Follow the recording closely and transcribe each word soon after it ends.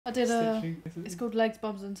I did it's called Legs,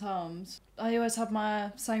 Bums and Tums. I always had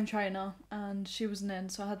my same trainer and she wasn't in,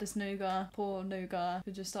 so I had this new guy, poor new guy,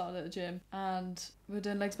 who just started at the gym, and we were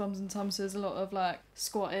doing legs, bums and tums, so there's a lot of like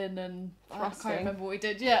squatting and thrusting. I can't remember what we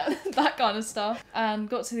did, yeah, that kind of stuff. And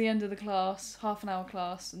got to the end of the class, half an hour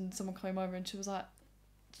class, and someone came over and she was like,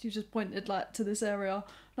 she just pointed like to this area, and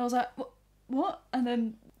I was like, what? And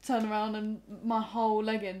then turned around and my whole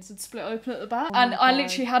leggings had split open at the back, and I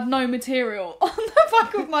literally had no material on the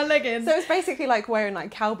back of my leggings. So it's basically like wearing like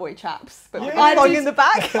cowboy chaps, but with a thong in the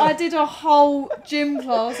back. I did a whole gym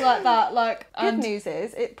class like that. Like, good news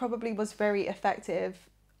is it probably was very effective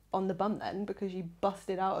on the bum then, because you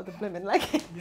busted out of the blooming leggings.